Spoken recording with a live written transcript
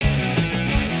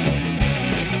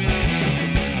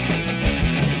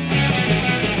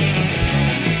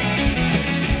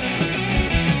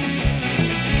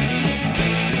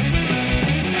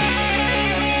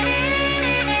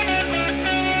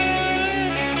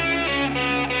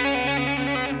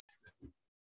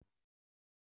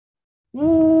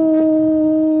Welcome,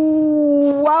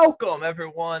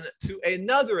 everyone, to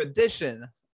another edition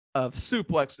of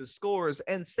Suplexes, Scores,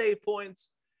 and Save Points,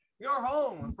 your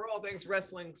home for all things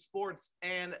wrestling, sports,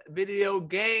 and video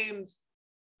games.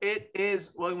 It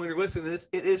is, well, when you're listening to this,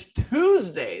 it is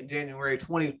Tuesday, January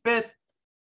 25th.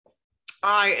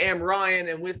 I am Ryan,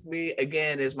 and with me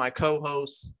again is my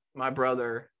co-host, my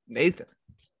brother, Nathan.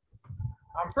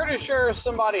 I'm pretty sure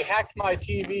somebody hacked my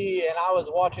TV and I was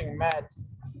watching Matt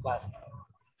last night.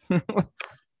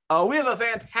 We have a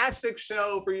fantastic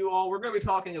show for you all. We're going to be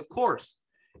talking, of course,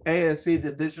 AFC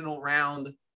Divisional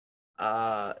Round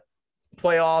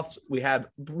playoffs. We have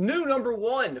new number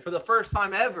one for the first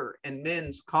time ever in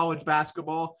men's college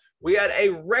basketball. We had a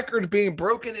record being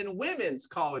broken in women's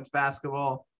college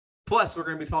basketball. Plus, we're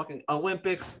going to be talking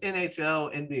Olympics,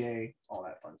 NHL, NBA, all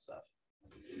that fun stuff.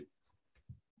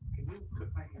 Can you cook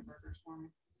my hamburgers for me?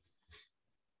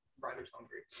 Ryder's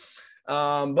hungry.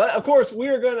 But of course, we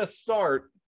are going to start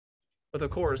with, of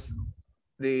course,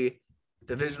 the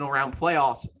divisional round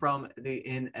playoffs from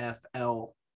the NFL.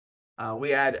 We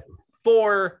had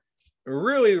four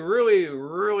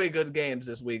really good games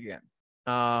this weekend.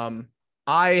 I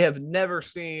have never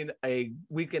seen a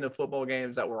weekend of football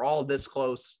games that were all this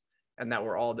close and that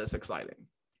were all this exciting.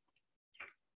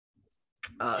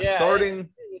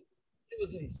 It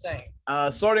was insane.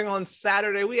 Starting on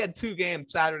Saturday, we had two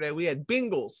games Saturday. We had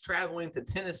Bengals traveling to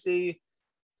Tennessee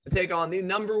to take on the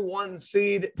number one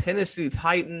seed Tennessee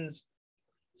Titans.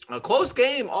 A close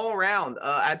game all around.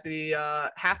 At the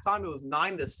halftime, it was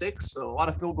 9-6, so a lot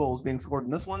of field goals being scored in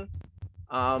this one.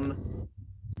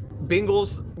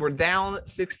 Bengals were down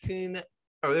 16,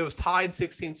 or it was tied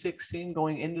 16-16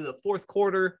 going into the fourth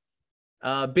quarter.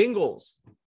 Bengals,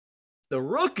 the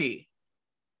rookie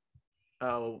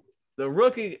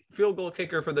field goal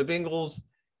kicker for the Bengals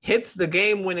hits the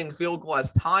game-winning field goal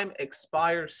as time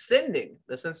expires, sending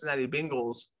the Cincinnati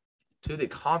Bengals to the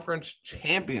conference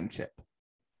championship.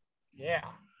 Yeah.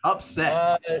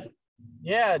 Upset.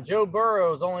 Joe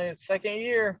Burrow is only his second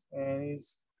year, and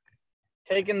he's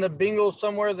taken the Bengals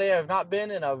somewhere they have not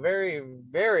been in a very,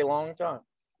 very long time.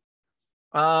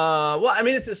 Well, I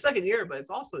mean, it's his second year, but it's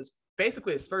also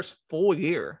basically his first full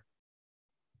year.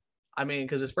 I mean,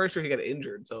 because his first year he got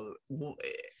injured. So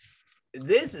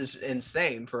this is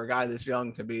insane for a guy this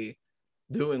young to be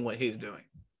doing what he's doing.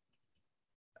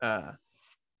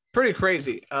 Pretty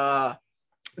crazy.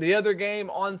 The other game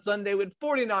on Sunday with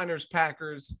 49ers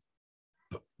Packers.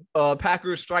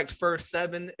 Packers striked first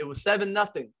 7. It was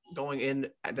 7-0 going in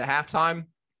at the halftime.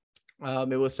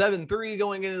 It was 7-3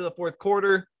 going into the fourth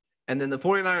quarter. And then the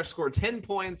 49ers scored 10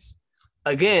 points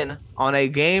again on a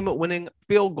game-winning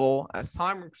field goal as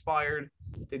time expired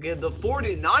to give the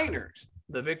 49ers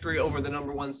the victory over the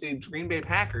number one seed Green Bay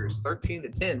Packers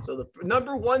 13-10. So the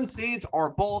number one seeds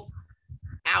are both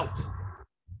out.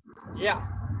 Yeah.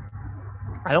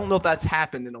 I don't know if that's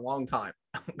happened in a long time.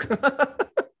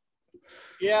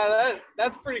 Yeah,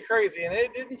 that's pretty crazy. And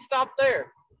it didn't stop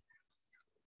there.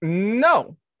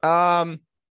 No. But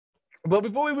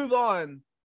before we move on,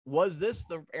 was this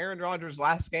the Aaron Rodgers'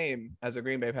 last game as a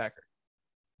Green Bay Packer?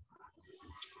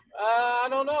 I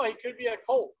don't know. He could be a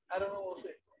Colt. I don't know. We'll see.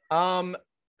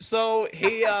 So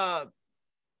he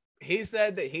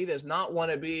said that he does not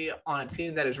want to be on a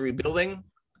team that is rebuilding.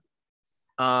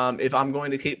 If I'm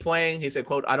going to keep playing, he said,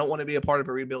 quote, I don't want to be a part of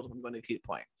a rebuild if I'm going to keep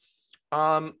playing.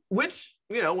 Which,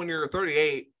 you know, when you're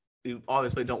 38, you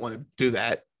obviously don't want to do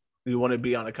that. You want to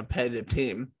be on a competitive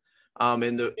team.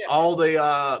 All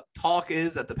the talk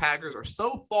is that the Packers are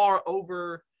so far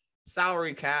over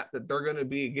salary cap that they're going to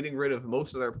be getting rid of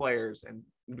most of their players and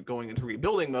going into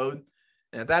rebuilding mode.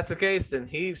 And if that's the case, then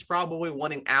he's probably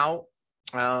wanting out.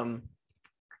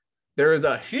 There is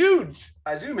a huge,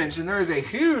 as you mentioned, there is a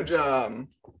huge, I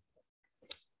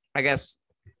guess,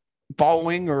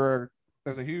 following, or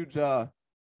there's a huge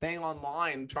thing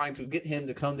online trying to get him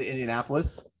to come to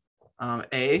Indianapolis.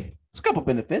 It's a couple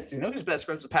benefits. You know, he's best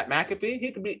friends with Pat McAfee.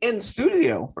 He could be in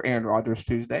studio for Aaron Rodgers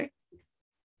Tuesday.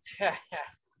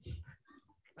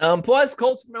 Plus,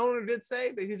 Colts owner did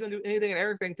say that he's going to do anything and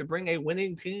everything to bring a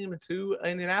winning team to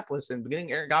Indianapolis. And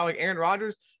getting a guy like Aaron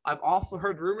Rodgers, I've also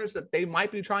heard rumors that they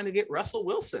might be trying to get Russell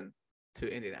Wilson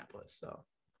to Indianapolis. So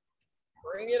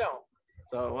bring it on.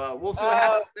 So we'll see what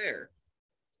happens there.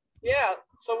 Yeah.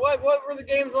 So what were the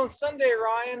games on Sunday,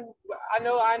 Ryan?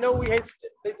 I know we had,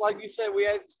 like you said,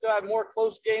 still have more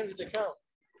close games to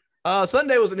come.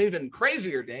 Sunday was an even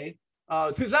crazier day.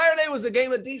 Saturday was the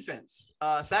game of defense.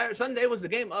 Sunday was the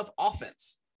game of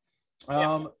offense.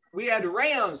 We had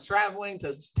Rams traveling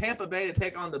to Tampa Bay to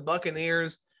take on the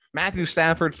Buccaneers. Matthew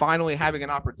Stafford finally having an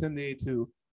opportunity to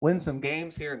win some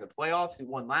games here in the playoffs. He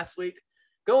won last week.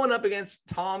 Going up against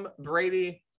Tom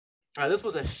Brady. This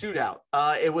was a shootout.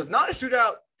 It was not a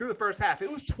shootout through the first half.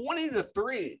 It was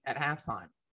 20-3 at halftime.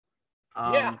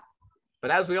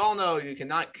 But as we all know, you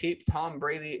cannot keep Tom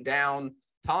Brady down.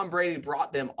 Tom Brady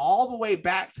brought them all the way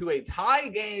back to a tie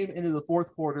game into the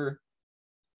fourth quarter,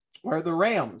 where the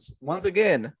Rams, once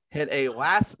again, hit a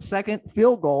last-second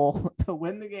field goal to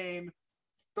win the game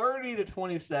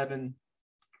 30-27,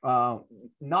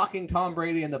 knocking Tom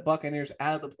Brady and the Buccaneers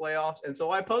out of the playoffs. And so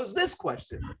I pose this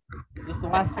question. Is this the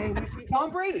last game we see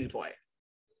Tom Brady play?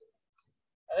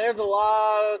 There's a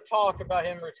lot of talk about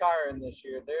him retiring this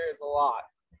year. There's a lot.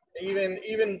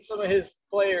 Even some of his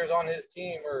players on his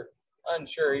team are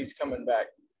unsure he's coming back.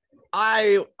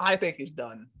 I think he's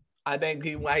done. I think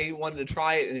he wanted to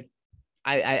try it,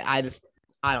 and I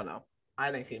don't know.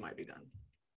 I think he might be done.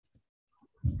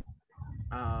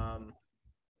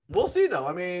 We'll see though.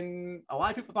 I mean, a lot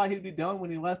of people thought he'd be done when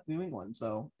he left New England.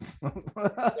 So,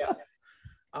 yeah.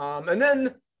 And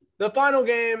then the final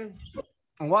game,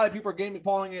 a lot of people are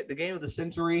calling it the game of the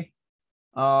century.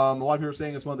 A lot of people are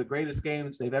saying it's one of the greatest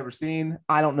games they've ever seen.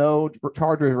 I don't know.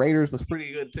 Chargers Raiders was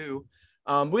pretty good too.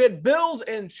 We had Bills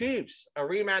and Chiefs, a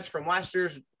rematch from last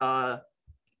year's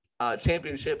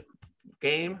championship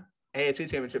game, AFC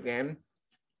championship game.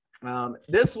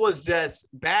 This was just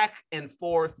back and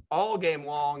forth all game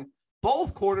long.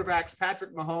 Both quarterbacks,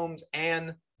 Patrick Mahomes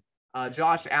and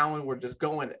Josh Allen, were just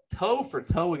going toe for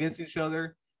toe against each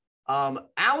other.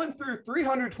 Allen threw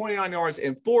 329 yards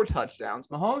and 4 touchdowns.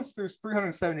 Mahomes threw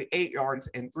 378 yards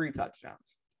and 3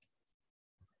 touchdowns.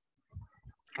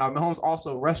 Mahomes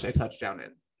also rushed a touchdown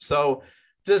in. So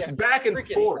just back and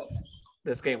forth,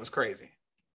 this game was crazy.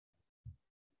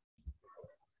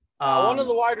 One of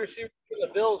the wide receivers for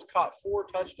the Bills caught 4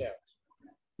 touchdowns.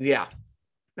 Yeah.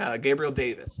 Gabriel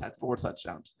Davis had 4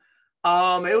 touchdowns.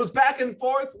 It was back and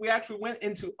forth. We actually went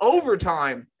into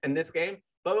overtime in this game.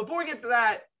 But before we get to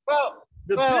that,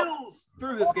 the Bills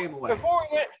threw this game away. Before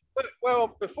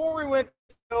we went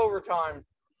to overtime,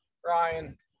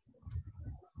 Ryan,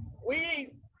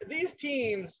 these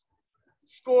teams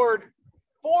scored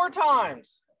 4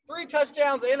 times, 3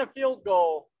 touchdowns and a field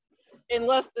goal in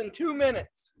less than 2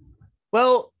 minutes.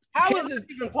 Well, how is this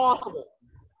even possible?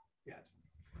 Yeah.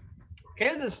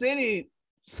 Kansas City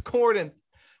scored in.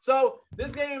 So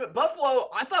this game, Buffalo,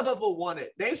 I thought Buffalo won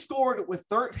it. They scored with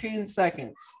 13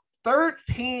 seconds.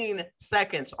 13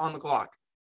 seconds on the clock.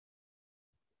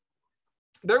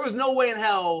 There was no way in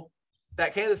hell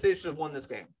that Kansas City should have won this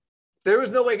game. There was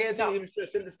no way Kansas City even should have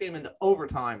sent this game into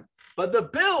overtime. But the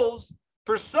Bills,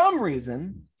 for some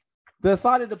reason,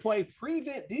 decided to play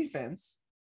prevent defense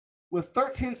with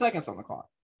 13 seconds on the clock.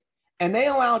 And they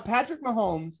allowed Patrick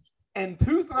Mahomes and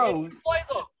 2 throws.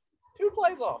 2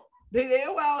 plays off. They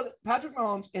allowed Patrick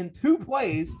Mahomes in 2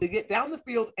 plays to get down the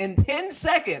field in 10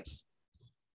 seconds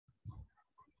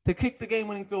to kick the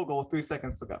game-winning field goal with 3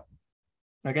 seconds to go.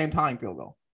 A game-time field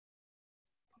goal.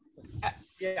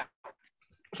 Yeah.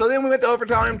 So then we went to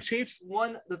overtime. Chiefs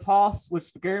won the toss, which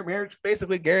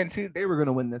basically guaranteed they were going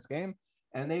to win this game.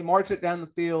 And they marched it down the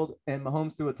field, and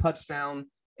Mahomes threw a touchdown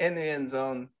in the end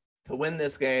zone to win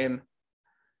this game.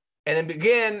 And it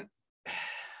began.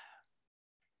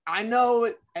 I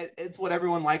know it's what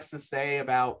everyone likes to say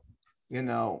about,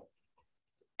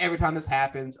 every time this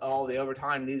happens, the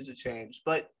overtime needs to change.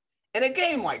 But in a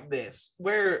game like this,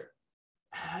 where,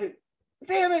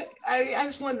 damn it, I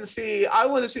just wanted to see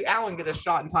Allen get a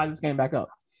shot and tie this game back up.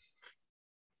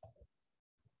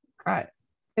 All right.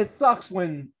 It sucks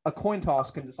when a coin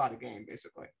toss can decide a game,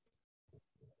 basically.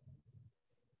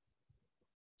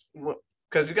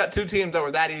 Because you got 2 teams that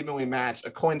were that evenly matched.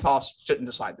 A coin toss shouldn't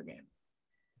decide the game.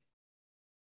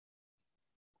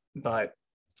 But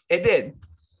it did.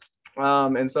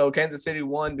 And so Kansas City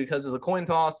won because of the coin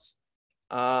toss.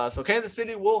 So Kansas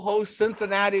City will host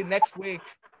Cincinnati next week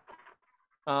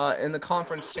in the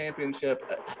conference championship.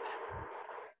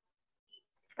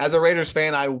 As a Raiders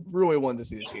fan, I really wanted to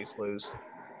see the Chiefs lose.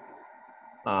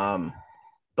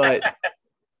 But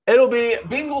it'll be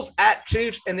Bengals at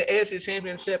Chiefs in the AFC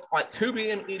Championship at 2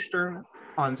 p.m. Eastern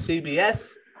on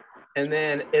CBS. And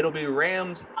then it'll be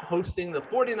Rams hosting the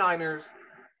 49ers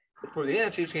for the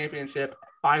NFC Championship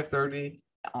at 5:30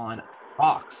 on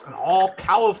Fox. An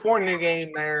all-California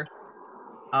game there.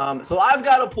 So I've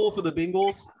got a pull for the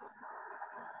Bengals.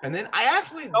 And then I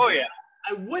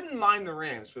wouldn't mind the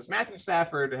Rams because Matthew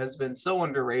Stafford has been so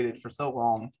underrated for so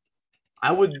long.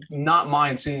 I would not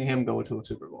mind seeing him go to a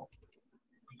Super Bowl.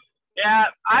 Yeah,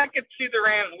 I could see the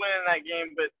Rams winning that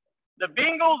game, but the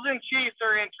Bengals and Chiefs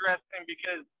are interesting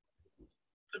because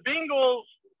the Bengals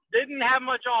didn't have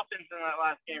much offense in that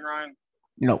last game, Ryan.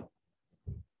 No.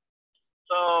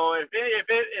 So if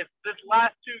this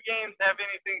last two games have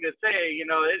anything to say,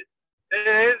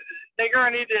 they're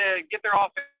gonna need to get their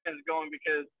offense going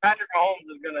because Patrick Mahomes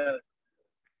is gonna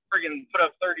friggin' put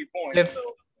up 30 points.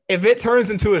 If it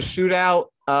turns into a shootout,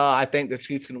 I think the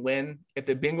Chiefs can win. If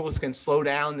the Bengals can slow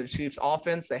down the Chiefs'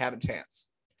 offense, they have a chance.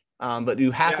 But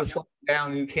you have to slow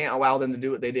down. You can't allow them to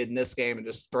do what they did in this game and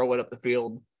just throw it up the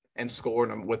field and score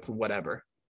them with whatever.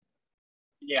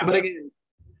 Yeah. But again,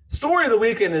 story of the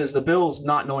weekend is the Bills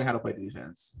not knowing how to play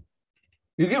defense.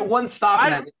 You get one stop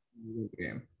in that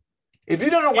game. If you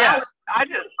don't allow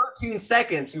 13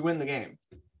 seconds, you win the game.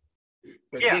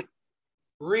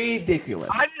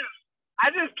 Ridiculous. I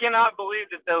just cannot believe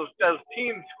that those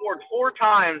teams scored 4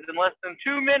 times in less than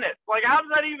 2 minutes. Like, how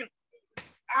does that even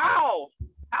 – how's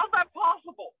that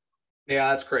possible?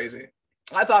 Yeah, that's crazy.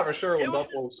 I thought for sure when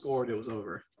Buffalo scored, it was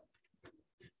over.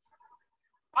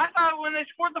 I thought when they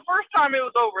scored the first time, it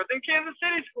was over. Then Kansas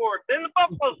City scored. Then the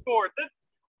Buffalo scored. Then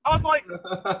I was like –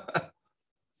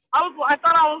 I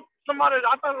thought I was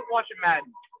watching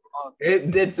Madden.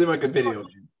 It did seem like a video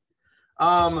game.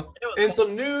 In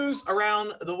some news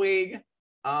around the league,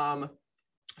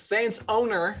 Saints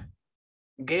owner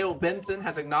Gail Benson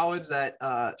has acknowledged that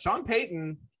Sean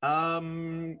Payton,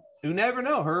 you never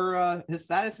know, his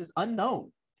status is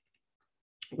unknown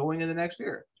going into next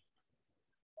year.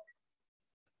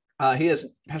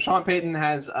 Sean Payton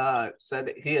has said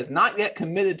that he has not yet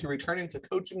committed to returning to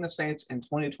coaching the Saints in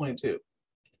 2022.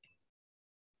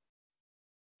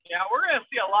 Yeah, we're going to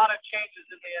see a lot of changes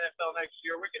in the NFL next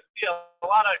year. We could see a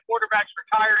lot of quarterbacks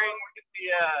retiring. We could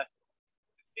see a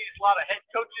lot of head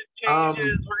coaches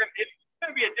changes. It's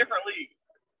going to be a different league.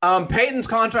 Peyton's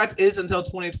contract is until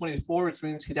 2024, which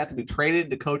means he'd have to be traded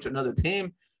to coach another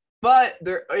team. But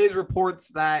there is reports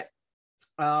that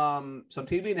some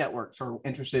TV networks are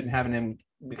interested in having him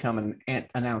become an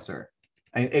announcer.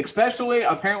 And especially,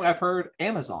 apparently, I've heard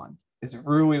Amazon is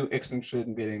really interested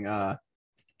in getting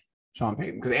Sean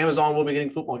Payton because Amazon will be getting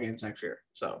football games next year.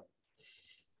 So,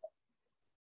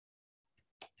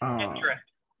 interesting.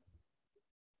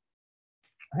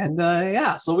 And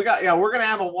so we're gonna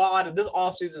have a lot of this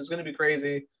offseason is gonna be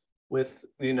crazy with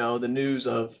the news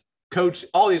of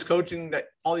all these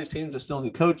teams are still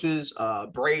need coaches,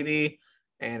 Brady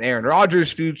and Aaron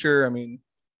Rodgers' future. I mean,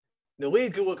 the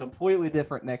league could look completely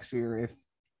different next year if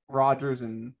Rodgers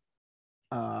and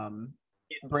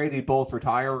Brady both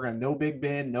retire. We're gonna no Big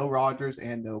Ben, no Rodgers,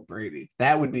 and no Brady.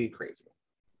 That would be crazy.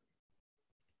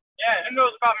 Yeah, who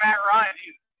knows about Matt Ryan?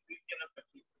 He's getting up there.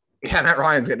 Yeah, Matt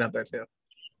Ryan's getting up there too.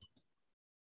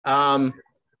 All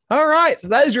right, so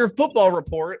that is your football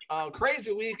report.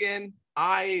 Crazy weekend.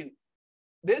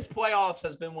 This playoffs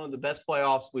has been one of the best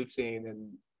playoffs we've seen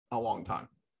in a long time.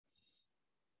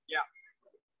 Yeah.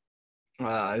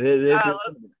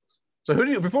 So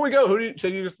before we go, so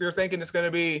you're thinking it's going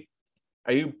to be?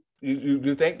 Are you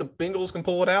think the Bengals can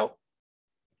pull it out?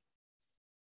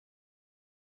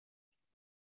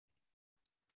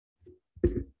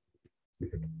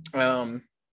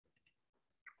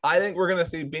 I think we're going to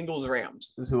see Bengals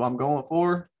Rams is who I'm going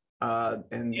for.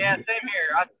 And yeah, same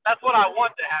here. That's what I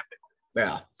want to happen.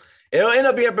 Yeah. It'll end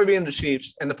up being the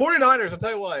Chiefs. And the 49ers, I'll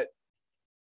tell you what,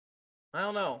 I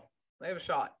don't know. They have a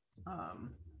shot. All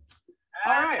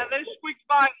right. They squeaked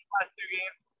by in the last 2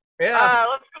 games. Yeah.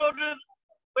 Let's go to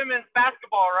women's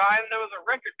basketball, Ryan. There was a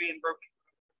record being broken.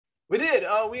 We did.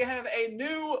 We have a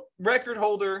new record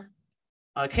holder.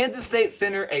 Kansas State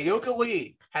center Ayoka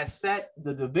Lee has set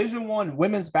the Division I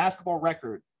women's basketball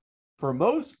record for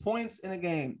most points in a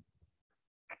game.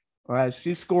 Whereas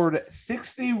she scored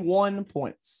 61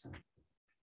 points.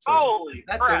 So Holy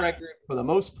that's crap. the record for the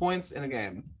most points in a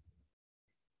game.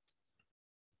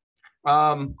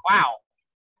 Wow.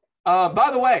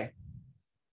 By the way,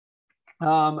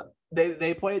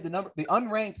 they played the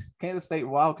unranked Kansas State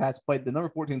Wildcats played the number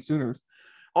 14 Sooners.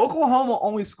 Oklahoma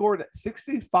only scored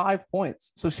 65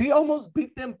 points, so she almost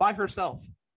beat them by herself.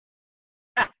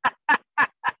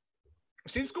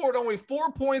 She scored only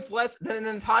 4 points less than an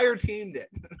entire team did.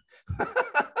 That's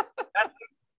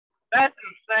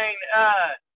insane.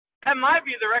 That might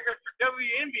be the record for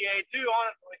WNBA too,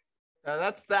 honestly.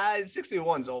 That's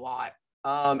 61's a lot.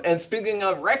 And speaking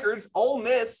of records, Ole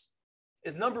Miss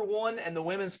is number 1 in the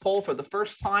women's poll for the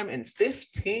first time in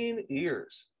 15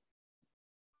 years.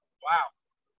 Wow.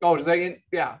 Oh, is they?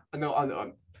 Yeah. No,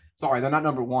 I'm sorry, they're not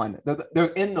number 1. They're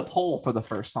in the poll for the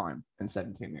first time in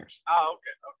 17 years. Oh,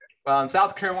 okay.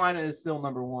 South Carolina is still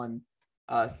number 1.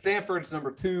 Stanford's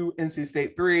number 2. NC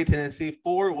State 3. Tennessee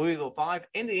 4. Louisville 5.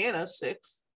 Indiana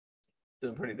 6.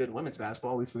 Doing pretty good in women's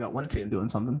basketball. At least we got one team doing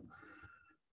something.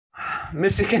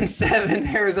 Michigan 7,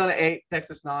 Arizona 8,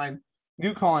 Texas 9.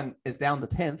 UConn is down to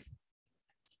 10th.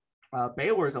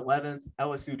 Baylor is 11th,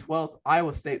 LSU 12th,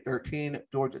 Iowa State 13,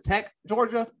 Georgia Tech,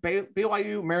 Georgia,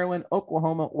 BYU, Maryland,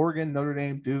 Oklahoma, Oregon, Notre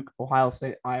Dame, Duke, Ohio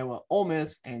State, Iowa, Ole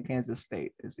Miss, and Kansas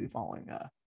State is the following.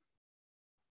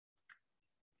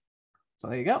 So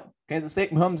there you go. Kansas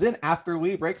State comes in after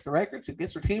Lee breaks the record. She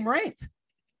gets her team ranked.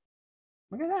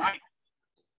 Look at that.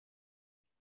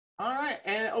 All right,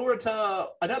 and over to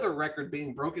another record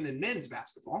being broken in men's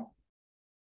basketball.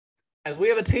 As we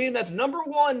have a team that's number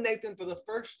 1, Nathan, for the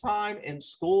first time in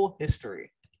school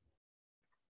history.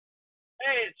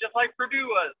 Hey, it's just like Purdue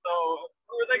was. So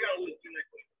who are they going to lose to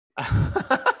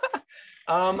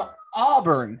next week?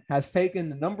 Auburn has taken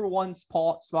the number 1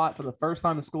 spot for the first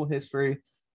time in school history,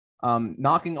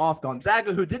 knocking off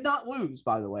Gonzaga, who did not lose,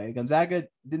 by the way. Gonzaga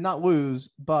did not lose,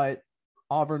 but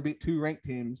Auburn beat 2 ranked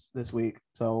teams this week,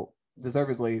 so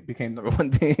deservedly became number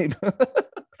 1 team.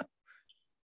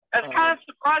 That's kind of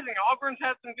surprising. Auburn's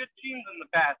had some good teams in the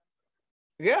past.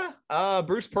 Yeah,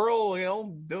 Bruce Pearl,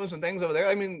 doing some things over there.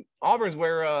 I mean, Auburn's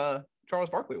where Charles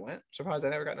Barkley went. Surprised I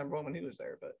never got number 1 when he was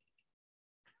there, but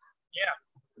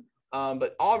yeah.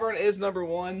 But Auburn is number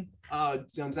 1.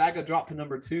 Gonzaga dropped to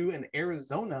number 2, and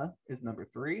Arizona is number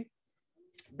 3.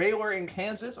 Baylor and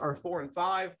Kansas are 4 and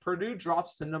 5. Purdue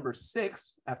drops to number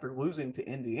 6 after losing to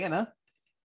Indiana.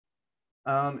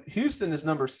 Houston is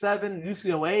number 7.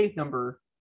 UCLA number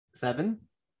 7.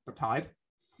 They're tied.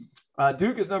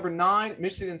 Duke is number 9.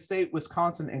 Michigan State,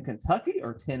 Wisconsin, and Kentucky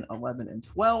are 10, 11, and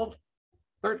 12.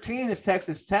 13 is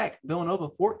Texas Tech. Villanova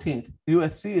 14th.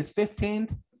 USC is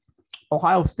 15th.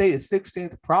 Ohio State is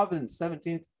 16th. Providence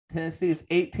 17th. Tennessee is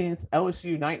 18th.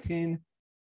 LSU 19.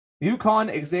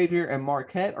 UConn, Xavier, and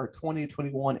Marquette are 20,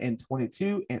 21, and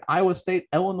 22. And Iowa State,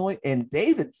 Illinois, and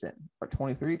Davidson are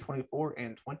 23, 24,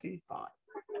 and 25.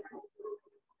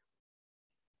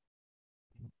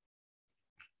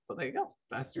 So there you go.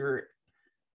 That's your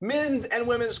men's and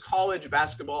women's college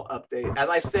basketball update. As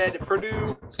I said,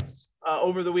 Purdue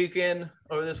over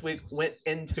this week went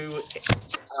into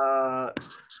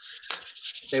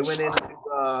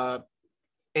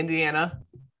Indiana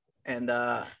and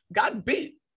got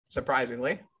beat,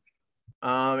 surprisingly.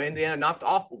 Indiana knocked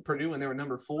off Purdue when they were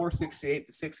number 4,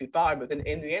 68-65, but then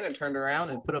Indiana turned around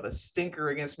and put up a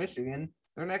stinker against Michigan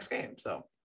their next game. So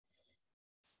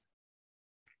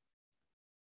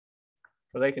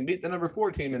they can beat the number 4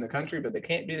 team in the country, but they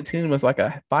can't beat a team with like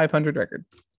a 500 record.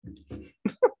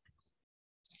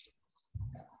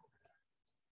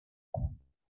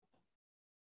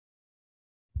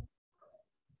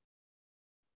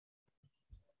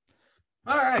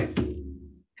 All right.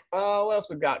 What else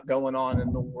we got going on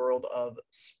in the world of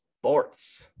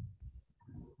sports?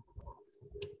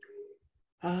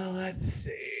 Let's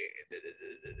see.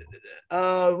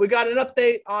 We got an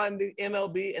update on the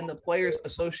MLB and the Players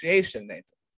Association, Nathan.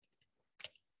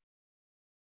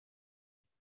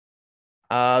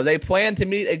 They plan to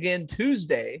meet again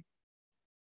Tuesday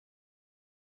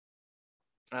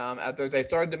after they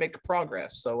started to make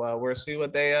progress. So we'll see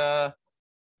what they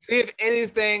see if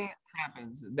anything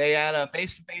happens. They had a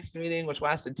face-to-face meeting which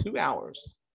lasted 2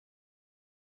 hours.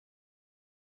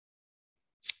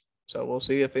 So we'll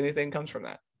see if anything comes from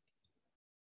that.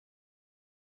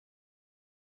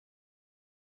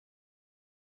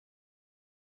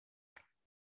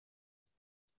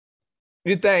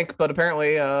 You'd think, but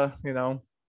apparently, no.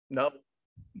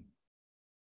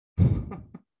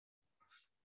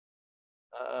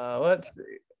 Let's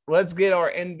see. Let's get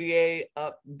our NBA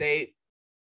update.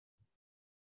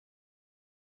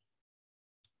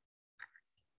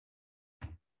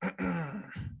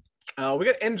 We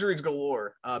got injuries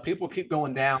galore. People keep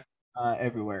going down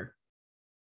everywhere.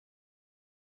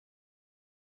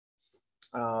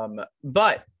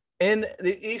 But in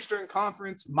the Eastern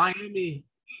Conference, Miami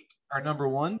are number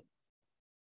 1.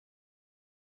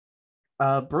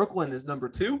 Brooklyn is number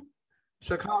 2.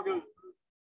 Chicago.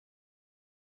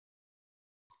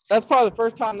 That's probably the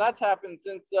first time that's happened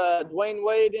since Dwayne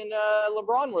Wade and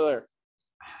LeBron were there.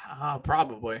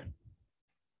 Probably.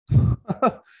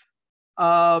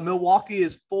 Milwaukee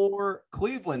is 4.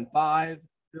 Cleveland 5.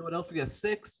 Philadelphia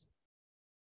 6.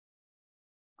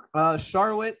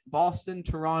 Charlotte, Boston,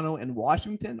 Toronto, and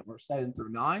Washington are 7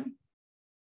 through 9.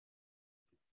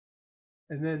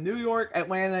 And then New York,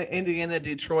 Atlanta, Indiana,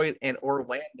 Detroit, and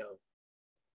Orlando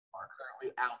are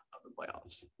currently out of the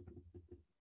playoffs.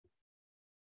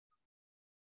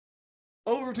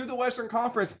 Over to the Western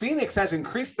Conference, Phoenix has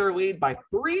increased their lead by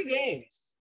 3 games.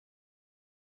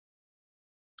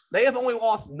 They have only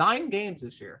lost 9 games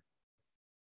this year.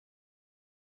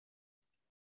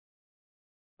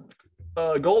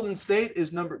 Golden State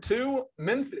is number 2.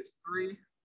 Memphis 3.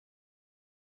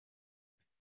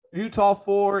 Utah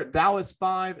 4. Dallas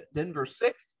 5. Denver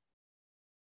 6.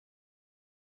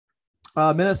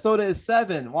 Minnesota is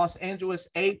 7. Los Angeles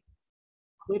 8.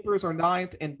 Clippers are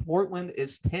 9th. And Portland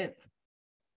is 10th.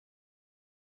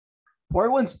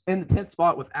 Portland's in the 10th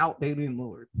spot without Damian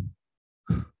Lillard.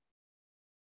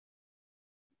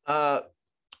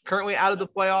 Currently out of the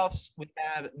playoffs, we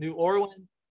have New Orleans,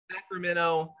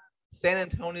 Sacramento, San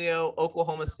Antonio,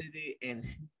 Oklahoma City, and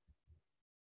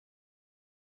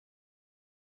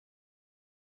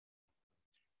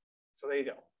so there you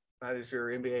go. That is your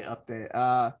NBA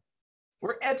update.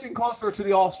 We're edging closer to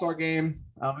the All-Star game.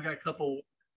 We got a couple,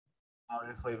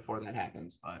 obviously, before that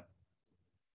happens, but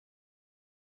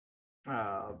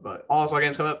All-Star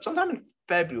games coming up sometime in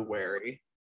February.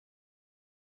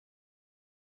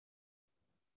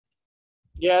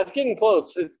 Yeah, it's getting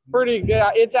close. It's pretty good.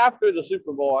 It's after the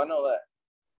Super Bowl. I know that.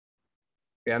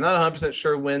 Yeah, I'm not 100%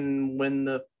 sure when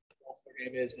the All-Star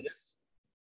game is, but it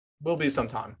will be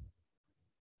sometime.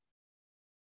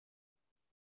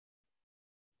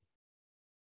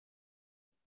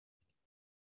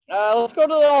 Let's go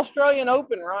to the Australian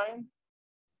Open, Ryan.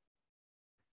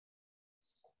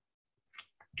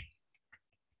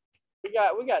 We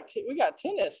got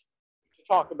tennis to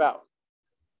talk about.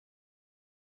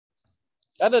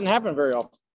 That doesn't happen very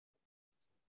often.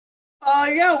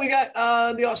 Yeah, we got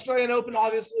the Australian Open,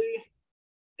 obviously.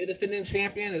 The defending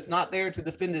champion is not there to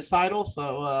defend his title,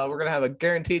 so we're going to have a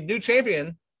guaranteed new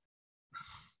champion.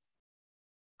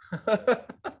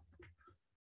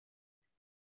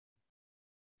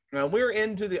 Now, we're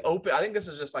into the Open. I think this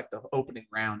is just like the opening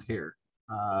round here.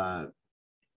 No,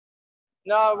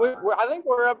 I think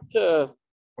we're up to...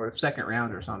 Or second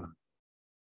round or something.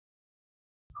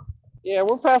 Yeah,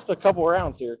 we're past a couple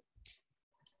rounds here.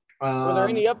 Were there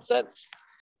any upsets?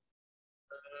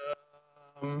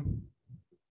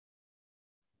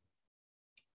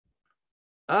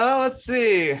 Let's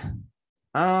see.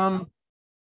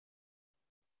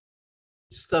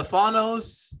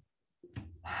 Stefanos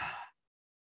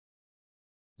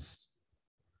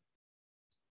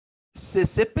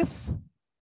Tsitsipas.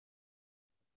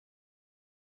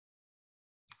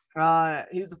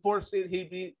 He's the 4th seed. He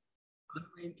beat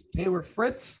Taylor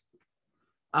Fritz.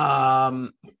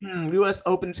 U.S.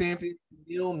 Open champion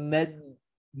Neil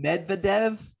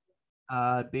Medvedev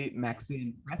beat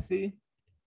Maxime Cressy.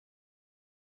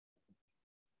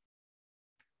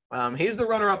 He's the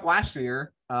runner-up last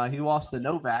year. He lost to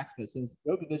Novak, but since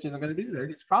Djokovic isn't going to be there,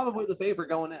 he's probably the favorite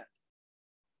going in.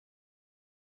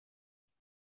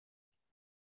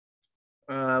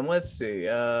 Let's see.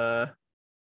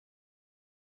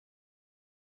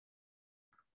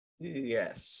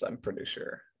 Yes, I'm pretty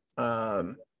sure.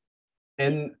 And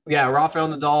yeah, Rafael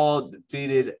Nadal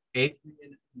defeated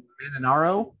Adrian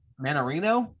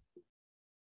Manarino.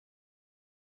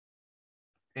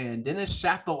 And Denis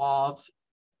Shapovalov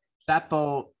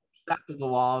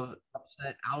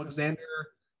upset Alexander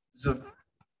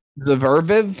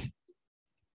Zverev.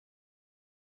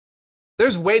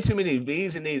 There's way too many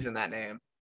V's and E's in that name.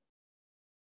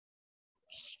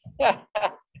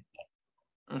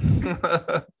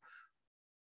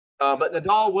 But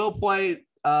Nadal will play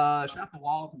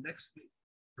Shapovalov next week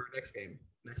for next game,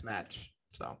 next match.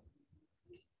 So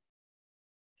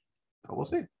we'll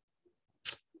see.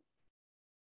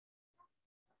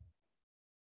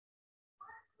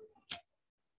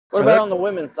 What about on the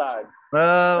women's side?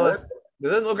 It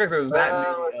doesn't look like there was that many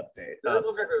updates.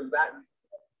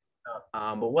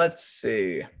 But let's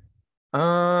see.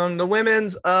 The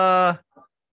women's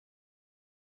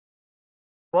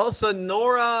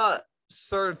Sonora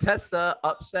Certeza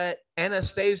upset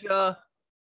Anastasia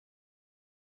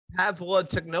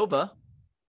Pavlyuchnova.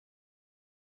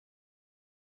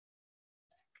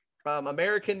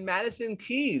 American Madison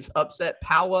Keys upset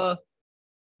Paula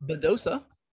Badosa.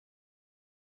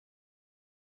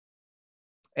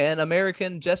 And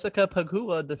American Jessica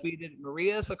Pegula defeated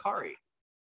Maria Sakkari.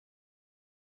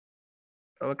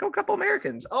 So a couple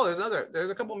Americans. Oh, there's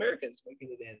a couple Americans making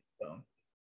it in. So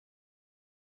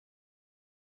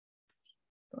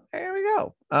there we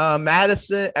go. Amanda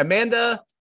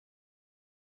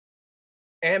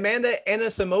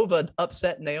Anisimova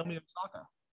upset Naomi Osaka.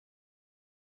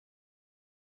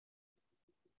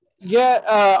 Yeah.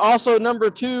 Also, number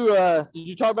 2. Did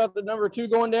you talk about the number 2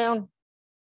 going down?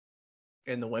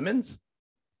 In the women's?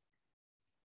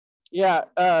 Yeah.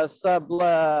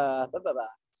 Sabalenka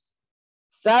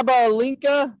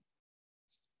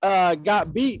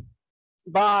got beat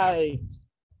by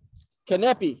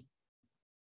Kanepi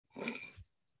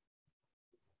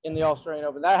in the Australian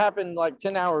Open. That happened like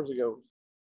 10 hours ago.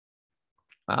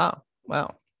 Oh,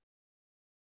 wow.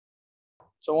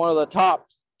 So one of the top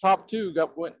two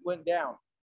went down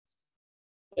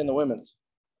in the women's.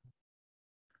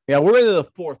 Yeah, we're into the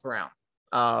fourth round.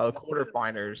 The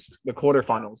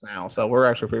quarterfinals now. So we're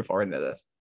actually pretty far into this.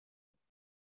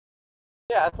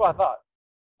 Yeah, that's what I thought.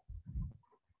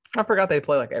 I forgot they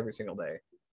play like every single day.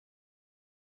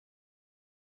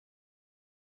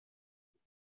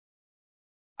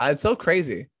 It's so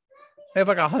crazy. They have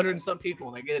like 100 and some people,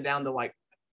 and they get it down to like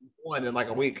one in like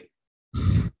a week.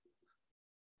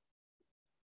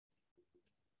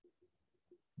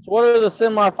 So what are the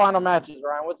semifinal matches,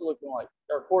 Ryan? What's it looking like?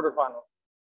 Or quarterfinals?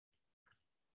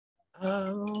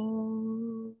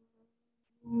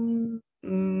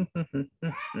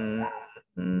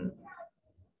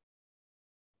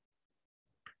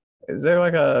 Is there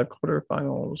like a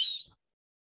quarterfinals?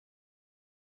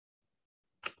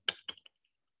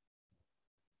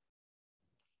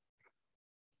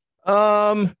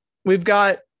 We've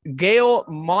got Gail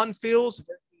Monfils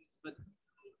versus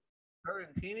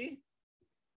Berentini.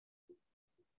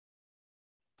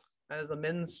 That is a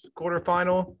men's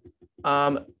quarterfinal.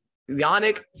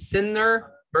 Yannick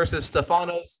Sinner versus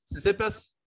Stefanos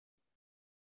Tsitsipas.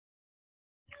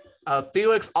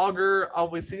 Felix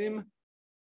Auger-Aliassime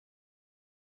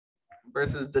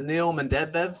versus Daniil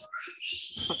Medvedev.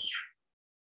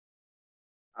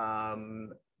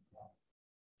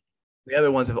 The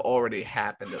other ones have already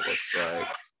happened, it looks like.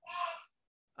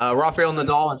 Rafael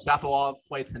Nadal and Shapovalov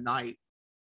play tonight.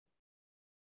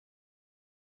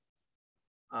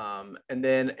 And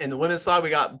then in the women's side, we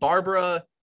got Barbara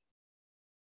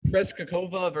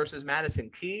Krejcikova versus Madison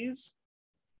Keys.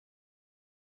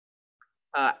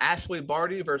 Ashley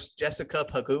Barty versus Jessica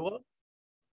Pegula.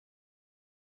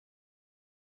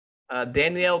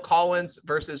 Danielle Collins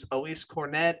versus Elise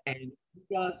Cornet, and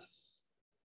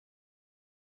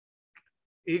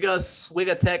Iga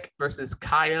Swiatek versus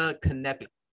Kaya Kanepi.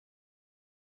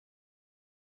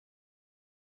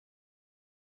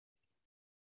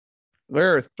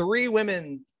 There are 3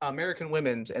 American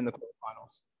women's in the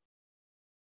quarterfinals.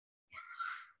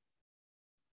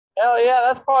 Hell yeah,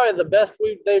 that's probably the best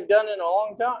they've done in a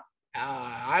long time.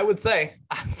 I would say.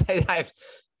 They know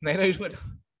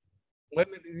what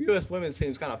the U.S. women's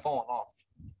team's kind of fallen off.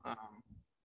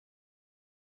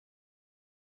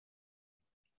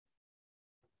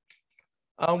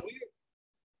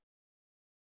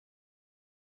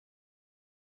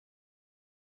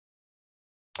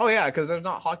 Oh yeah, because there's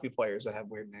not hockey players that have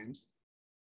weird names.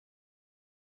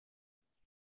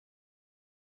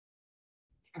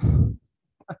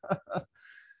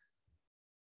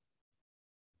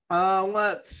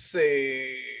 Let's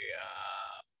see.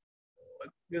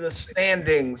 The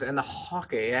standings and the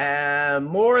hockey.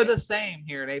 More of the same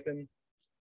here, Nathan.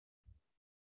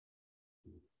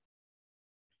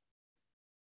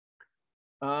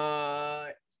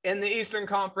 In the Eastern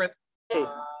Conference.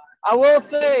 I will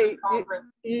say,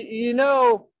 you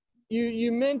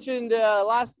mentioned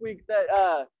last week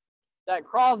that that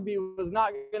Crosby was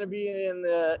not going to be in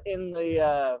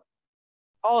the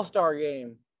All-Star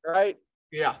game, right?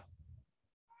 Yeah.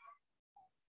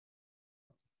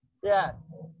 Yeah.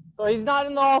 So he's not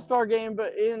in the All-Star game,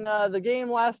 but in the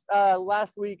game last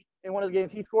week, in one of the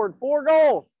games, he scored 4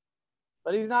 goals,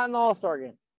 but he's not in the All-Star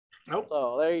game. Nope.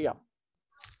 So there you go.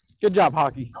 Good job,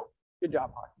 hockey. Good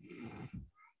job, hockey.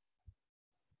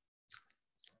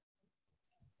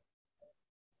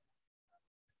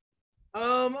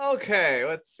 Okay,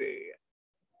 let's see.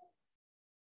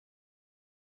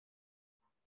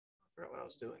 I forgot what I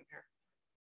was doing here.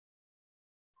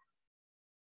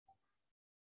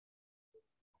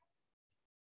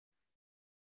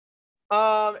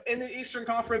 In the Eastern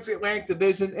Conference Atlantic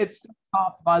Division, it's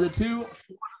topped by the 2 Florida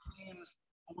teams,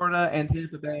 Florida and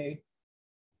Tampa Bay,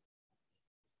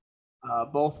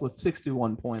 both with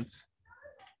 61 points.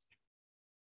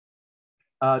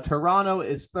 Toronto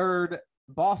is 3rd.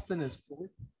 Boston is 4th.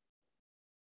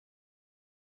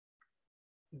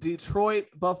 Detroit,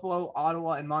 Buffalo,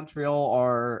 Ottawa, and Montreal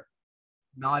are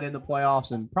not in the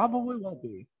playoffs and probably won't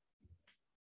be.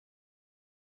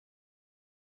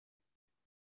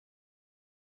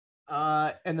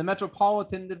 In the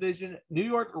Metropolitan Division, New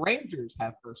York Rangers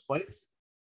have first place.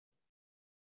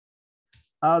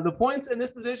 The points in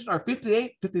this division are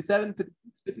 58, 57,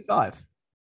 56, 55.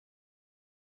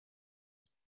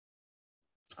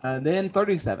 And then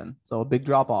 37. So a big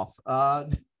drop off.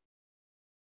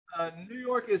 New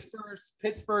York is 1st,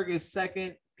 Pittsburgh is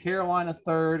 2nd, Carolina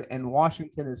 3rd, and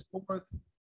Washington is 4th.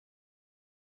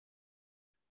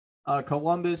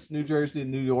 Columbus, New Jersey,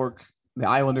 New York, the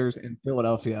Islanders, and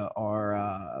Philadelphia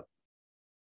are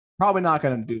probably not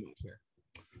going to do much here.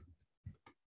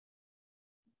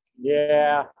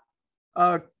 Yeah.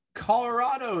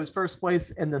 Colorado is first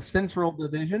place in the Central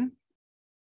Division,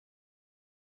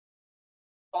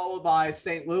 followed by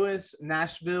St. Louis,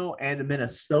 Nashville, and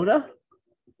Minnesota.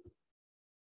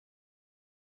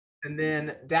 And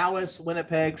then Dallas,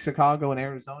 Winnipeg, Chicago, and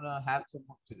Arizona have some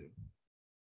work to do.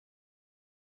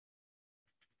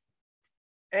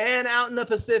 And out in the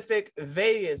Pacific,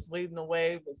 Vegas leading the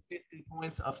way with 50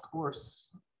 points. Of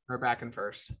course, they're back in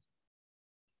first.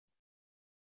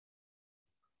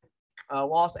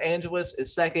 Los Angeles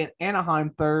is second,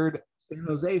 Anaheim third, San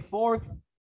Jose fourth.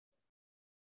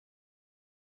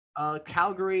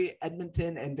 Calgary,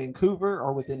 Edmonton, and Vancouver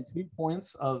are within 2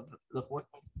 points of the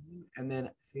fourth place team, and then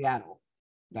Seattle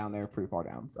down there pretty far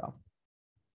down. So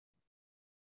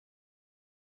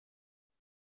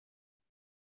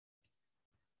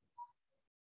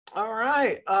all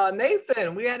right,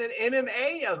 Nathan, we had an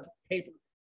MMA of paper.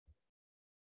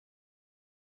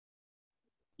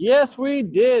 Yes, we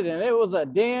did, and it was a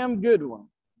damn good one.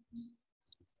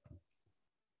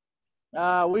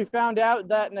 We found out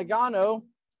that Nagano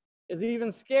is even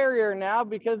scarier now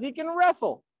because he can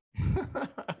wrestle.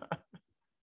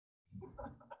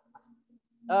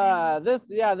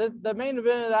 The main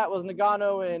event of that was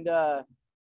Nagano and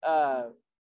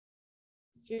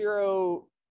Ciro.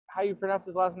 How you pronounce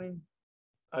his last name?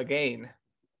 Again,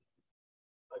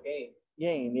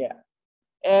 yeah.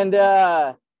 And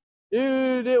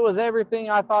dude, it was everything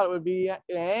I thought it would be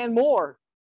and more,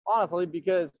 honestly,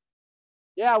 because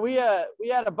yeah, we had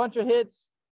a bunch of hits,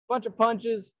 bunch of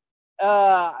punches.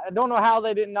 I don't know how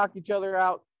they didn't knock each other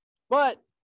out, but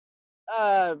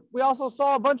we also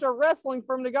saw a bunch of wrestling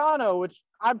from Nagano, which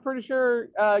I'm pretty sure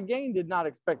Gain did not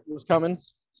expect was coming.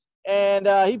 And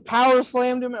he power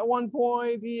slammed him at one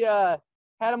point. He had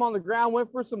him on the ground,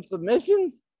 went for some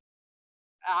submissions.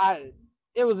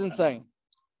 It was insane.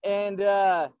 And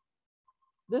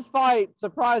this fight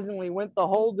surprisingly went the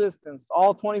whole distance,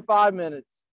 all 25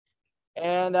 minutes.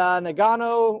 And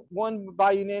Nagano won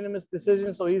by unanimous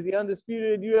decision, so he's the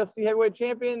undisputed UFC heavyweight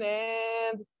champion.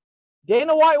 And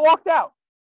Dana White walked out.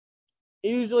 He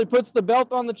usually puts the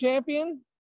belt on the champion.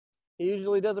 He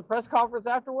usually does a press conference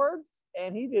afterwards,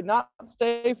 and he did not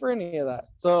stay for any of that.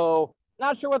 So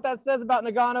not sure what that says about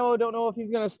Nagano. Don't know if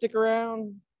he's going to stick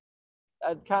around.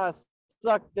 That kind of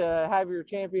sucked to have your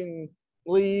champion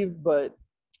leave, but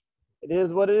it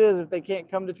is what it is if they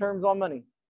can't come to terms on money.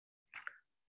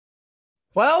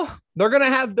 Well, they're going to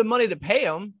have the money to pay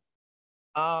him.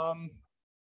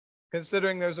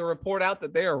 Considering there's a report out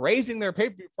that they are raising their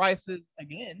pay-per-view prices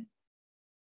again.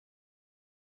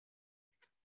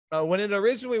 When it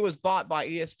originally was bought by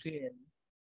ESPN,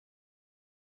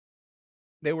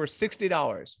 they were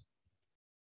 $60.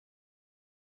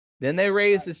 Then they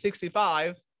raised to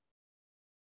 $65.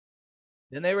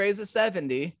 Then they raised to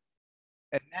 $70.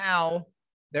 And now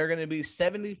they're going to be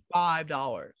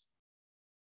 $75.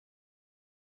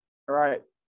 All right.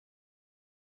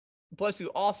 Plus,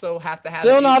 you also have to have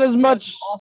still not as much.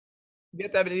 You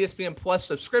have to have an ESPN Plus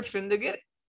subscription to get it.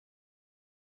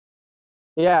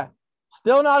 Yeah.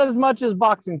 Still not as much as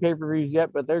boxing pay-per-views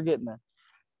yet, but they're getting there.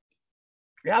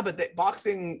 Yeah, but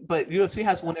but UFC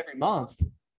has one every month.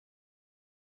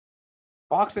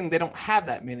 Boxing, they don't have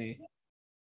that many.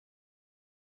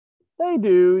 They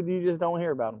do. You just don't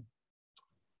hear about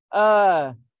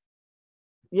them.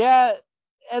 Yeah,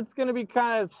 it's going to be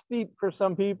kind of steep for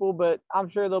some people, but I'm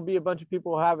sure there'll be a bunch of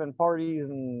people having parties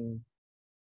and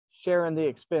sharing the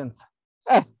expense.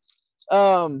 Yeah.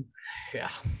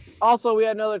 Also, we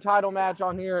had another title match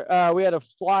on here. We had a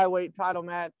flyweight title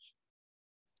match.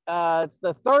 It's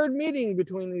the third meeting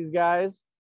between these guys.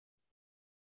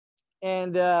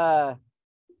 And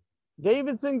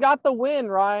Davidson got the win,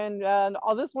 Ryan. And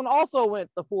this one also went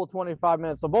the full 25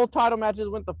 minutes. So both title matches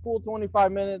went the full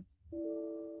 25 minutes.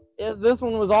 This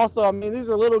one was also, I mean, these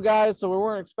are little guys, so we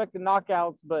weren't expecting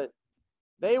knockouts, but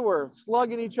they were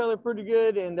slugging each other pretty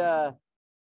good. And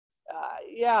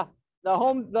yeah,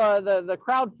 the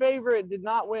crowd favorite did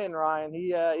not win, Ryan.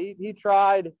 He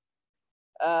tried,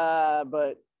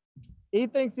 but he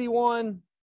thinks he won.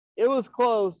 It was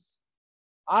close.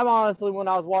 I'm honestly, when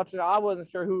I was watching it, I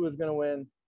wasn't sure who was going to win.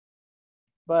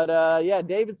 But yeah,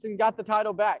 Davidson got the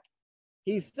title back.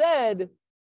 He said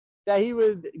that he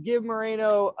would give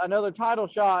Moreno another title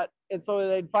shot, and so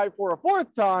they'd fight for a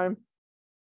fourth time.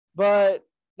 But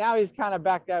now he's kind of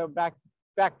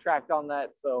backtracked on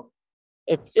that. So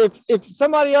if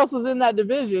somebody else was in that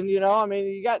division, you know, I mean,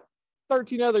 you got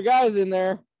 13 other guys in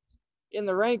there in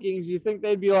the rankings, you think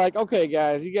they'd be like, okay,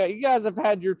 guys, you guys have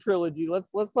had your trilogy. Let's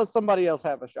let somebody else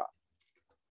have a shot.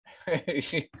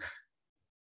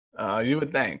 You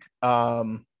would think.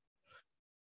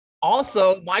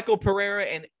 Also, Michael Pereira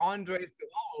and Andre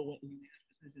Fiallo went in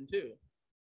the decision too.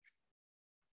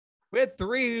 We had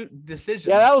 3 decisions.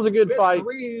 Yeah, that was a good fight.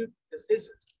 3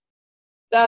 decisions.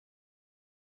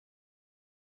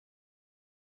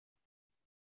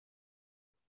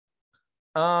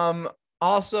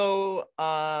 Also,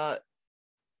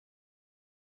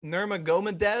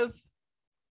 Nurmagomedov.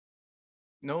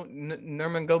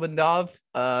 Nurmagomedov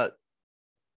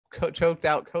choked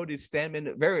out Cody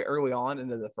Stanman very early on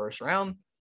into the first round.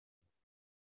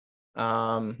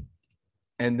 And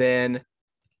then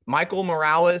Michael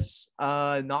Morales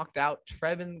knocked out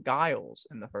Trevin Giles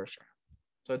in the first round.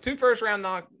 So 2 first-round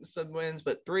wins,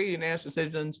 but 3 unanimous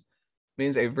decisions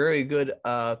means a very good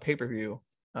pay-per-view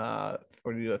for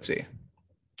the UFC.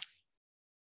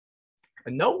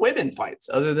 And no women fights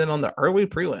other than on the early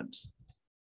prelims.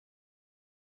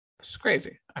 It's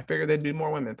crazy. I figured they'd do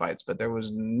more women fights, but there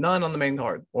was none on the main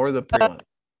card or the prelim.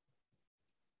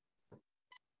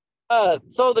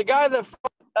 So the guy that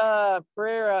fought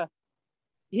Pereira,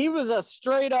 he was a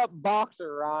straight-up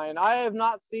boxer, Ryan. I have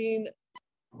not seen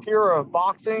pure of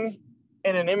boxing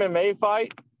in an MMA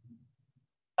fight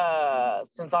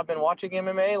since I've been watching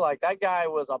MMA. Like, that guy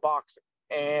was a boxer.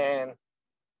 And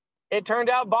it turned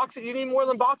out boxing, you need more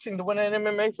than boxing to win an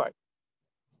MMA fight.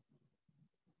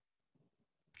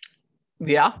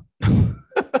 Yeah,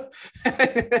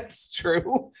 that's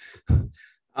true.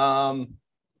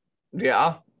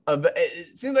 Yeah, but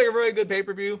it seems like a really good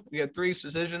pay-per-view. You had 3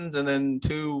 decisions and then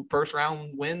 2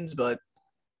 first-round wins, but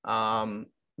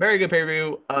very good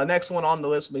pay-per-view. Next one on the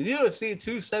list will be UFC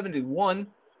 271,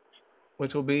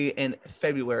 which will be in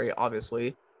February,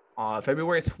 obviously,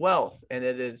 February 12th, and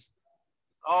it is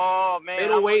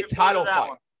middleweight title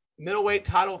fight. Middleweight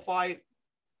title fight.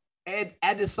 Ed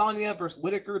Adesanya versus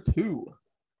Whitaker 2.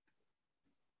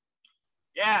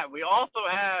 Yeah, we also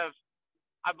have,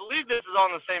 I believe this is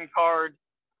on the same card,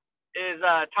 is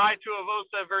Tai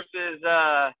Tuivasa versus,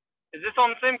 is this on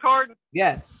the same card?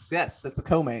 Yes, it's a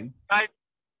co-main. Tai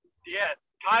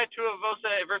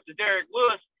Tuivasa versus Derek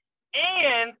Lewis.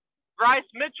 And Bryce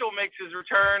Mitchell makes his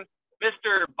return,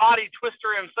 Mr. Body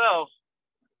Twister himself.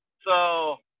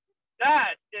 So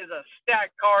that is a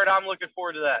stacked card. I'm looking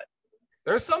forward to that.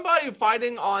 There's somebody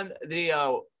fighting on the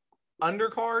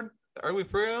undercard, the early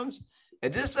prelims.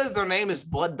 It just says their name is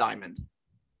Blood Diamond.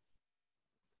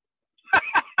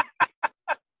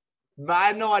 But I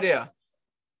had no idea.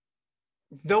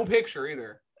 No picture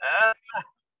either.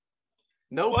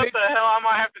 What the hell? I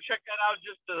might have to check that out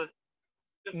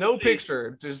just no to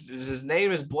picture. Just his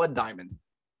name is Blood Diamond.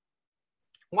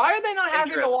 Why are they not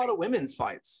having a lot of women's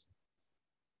fights?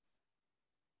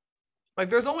 Like,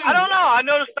 there's only I don't know. I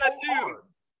noticed that too.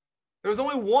 There was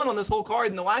only 1 on this whole card,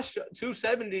 and the last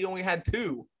 270 only had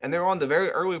 2, and they were on the very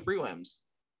early prelims.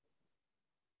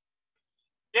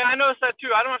 Yeah, I noticed that too.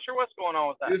 I'm not sure what's going on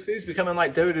with that. UFC's becoming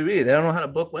like WWE. They don't know how to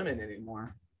book women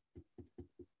anymore.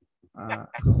 I don't know.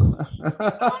 I'm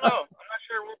not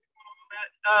sure what's going on with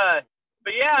that.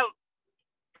 But yeah,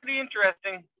 pretty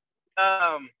interesting.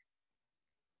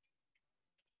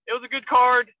 It was a good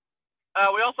card.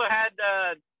 We also had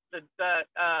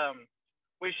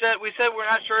we said we're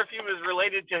not sure if he was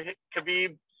related to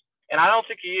Khabib, and I don't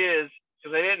think he is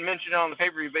because they didn't mention it on the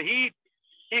pay-per-view. But he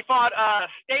fought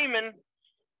Stamen,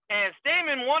 and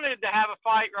Stamen wanted to have a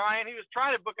fight. Ryan, he was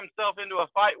trying to book himself into a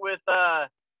fight with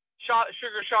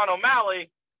Sugar Sean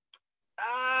O'Malley.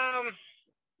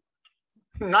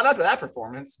 Not after that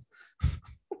performance.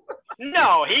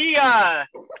 No, he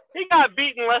got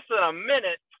beaten less than a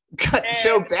minute. Got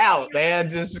choked out, man.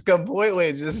 Just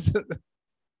completely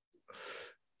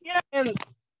Yeah, and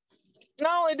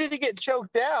not only did he get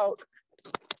choked out,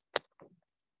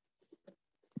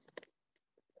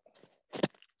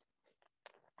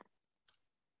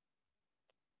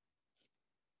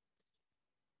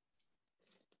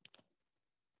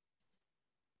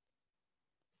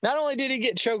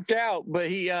 but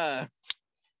he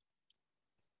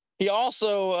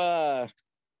also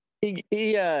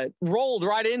he rolled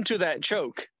right into that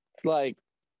choke. Like,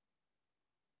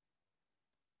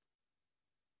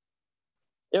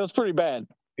 it was pretty bad.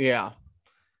 Yeah.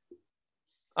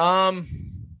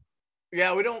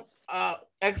 Yeah, we don't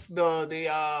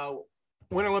the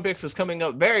Winter Olympics is coming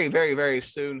up very, very, very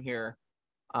soon here.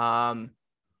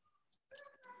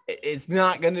 It's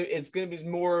gonna be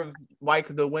more of like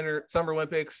the Summer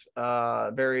Olympics,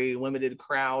 very limited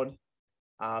crowd.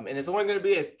 And it's only going to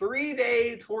be a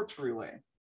 3-day torch relay.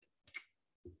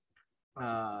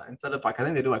 Instead of, like, I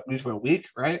think they do like usually a week,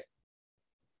 right?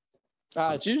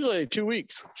 It's usually 2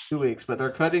 weeks. 2 weeks, but they're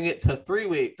cutting it to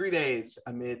 3 days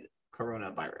amid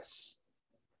coronavirus.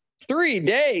 3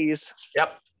 days?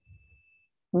 Yep.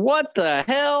 What the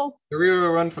hell? The Rio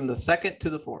will run from the 2nd to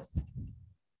the 4th.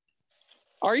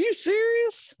 Are you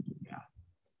serious? Yeah.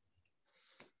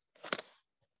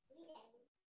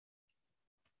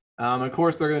 Of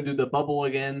course, they're going to do the bubble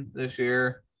again this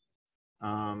year.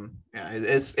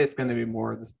 It's going to be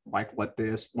more like what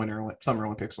this Summer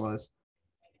Olympics was.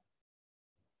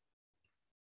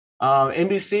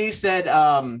 NBC said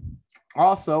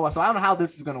also, so I don't know how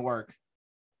this is going to work.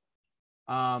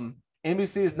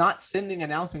 NBC is not sending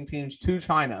announcing teams to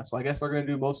China, so I guess they're going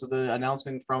to do most of the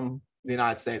announcing from the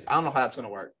United States. I don't know how that's going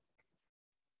to work.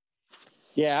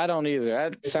 Yeah, I don't either.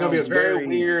 It's going to be a very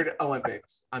weird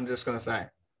Olympics. I'm just going to say.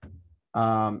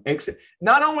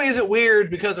 Not only is it weird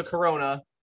because of Corona,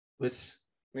 which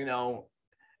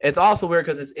it's also weird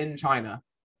because it's in China,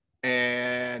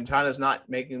 and China's not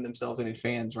making themselves any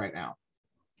fans right now.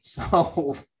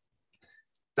 So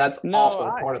that's also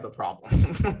part of the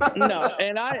problem. No,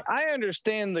 and I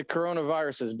understand the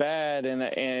coronavirus is bad and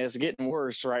it's getting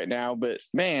worse right now, but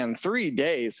man, 3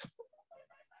 days.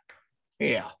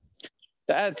 Yeah.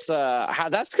 That's going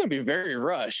to be very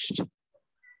rushed.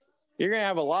 You're going to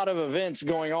have a lot of events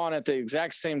going on at the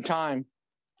exact same time.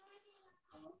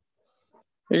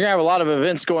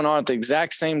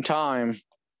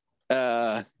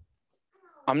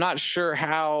 I'm not sure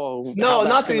how.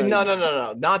 Not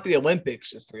the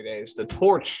Olympics. Just 3 days. The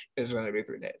torch is going to be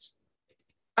 3 days.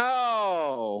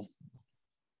 Oh.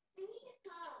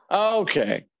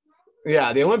 Okay.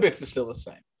 Yeah, the Olympics is still the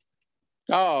same.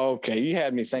 Oh, okay. You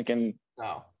had me thinking.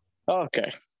 No.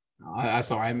 Okay. I'm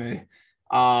sorry. I mean,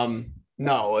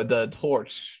 no, the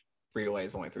torch relay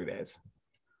is only 3 days.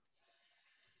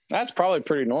 That's probably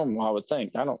pretty normal, I would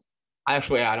think. I don't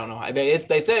know. They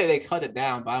say they cut it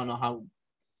down, but I don't know how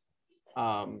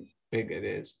big it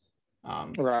is.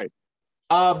 Right.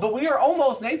 But we are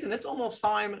almost, Nathan. It's almost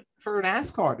time for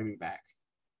NASCAR to be back.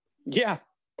 Yeah.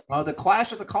 The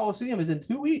Clash at the Coliseum is in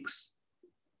 2 weeks.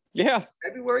 Yeah.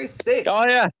 February 6th. Oh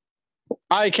yeah.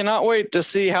 I cannot wait to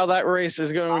see how that race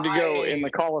is going to go in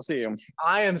the Coliseum.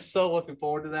 I am so looking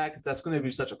forward to that because that's going to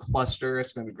be such a cluster.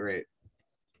 It's going to be great.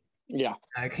 Yeah.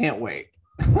 I can't wait.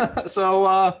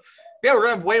 So, we're going to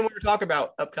have way more to talk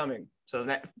about upcoming. So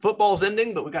football's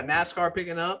ending, but we got NASCAR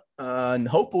picking up. And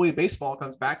hopefully baseball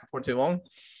comes back before too long.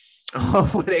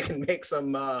 Hopefully they can make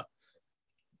some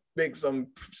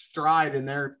stride in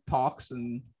their talks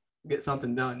and get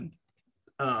something done.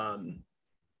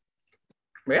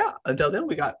 But yeah, until then,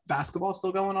 we got basketball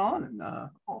still going on and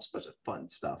all sorts of fun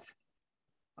stuff.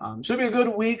 Should be a good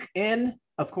weekend.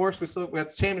 Of course, we got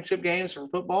the championship games for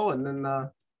football, and then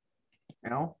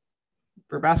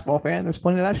for a basketball fan, there's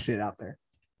plenty of that shit out there.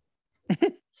 I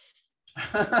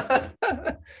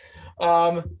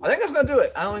think that's gonna do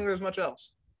it. I don't think there's much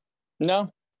else.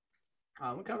 No.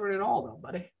 We covered it all, though,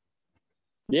 buddy.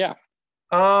 Yeah.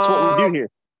 That's what we do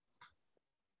here.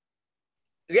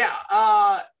 Yeah,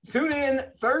 tune in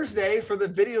Thursday for the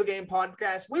video game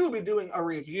podcast. We will be doing a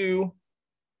review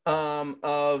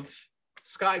of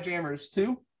Skyjammers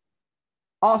 2.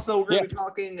 Also, we're going to be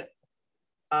talking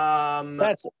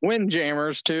that's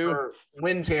Windjammers 2. Or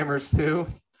Windjammers 2.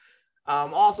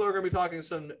 Also, we're going to be talking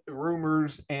some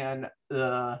rumors and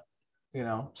the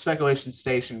speculation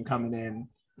station coming in.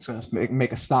 It's going to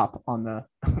make a stop on the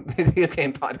video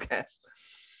game podcast.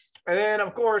 And then,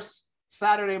 of course,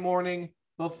 Saturday morning,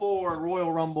 before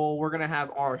Royal Rumble, we're going to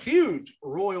have our huge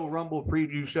Royal Rumble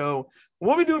preview show.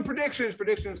 We'll be doing predictions.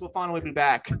 Predictions will finally be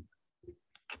back.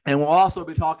 And we'll also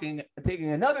be taking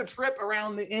another trip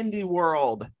around the indie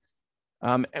world.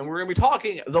 And we're going to be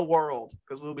talking the world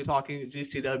because we'll be talking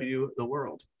GCW the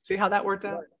world. See how that worked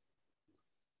out?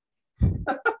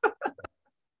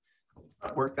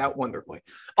 Worked out wonderfully.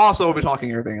 Also, we'll be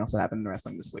talking everything else that happened in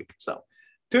wrestling this week. So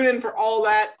tune in for all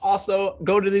that. Also,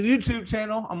 go to the YouTube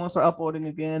channel. I'm going to start uploading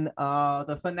again.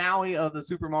 The finale of the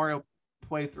Super Mario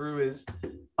playthrough is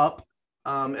up.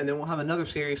 And then we'll have another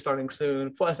series starting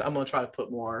soon. Plus, I'm going to try to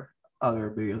put more other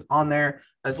videos on there,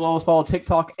 as well as follow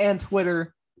TikTok and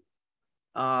Twitter.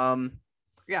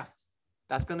 Yeah,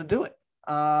 that's going to do it.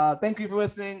 Thank you for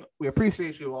listening. We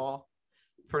appreciate you all.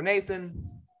 For Nathan,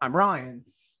 I'm Ryan,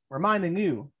 reminding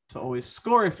you to always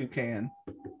score if you can,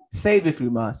 save if you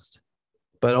must,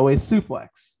 but always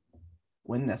suplex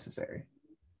when necessary.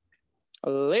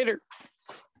 Later.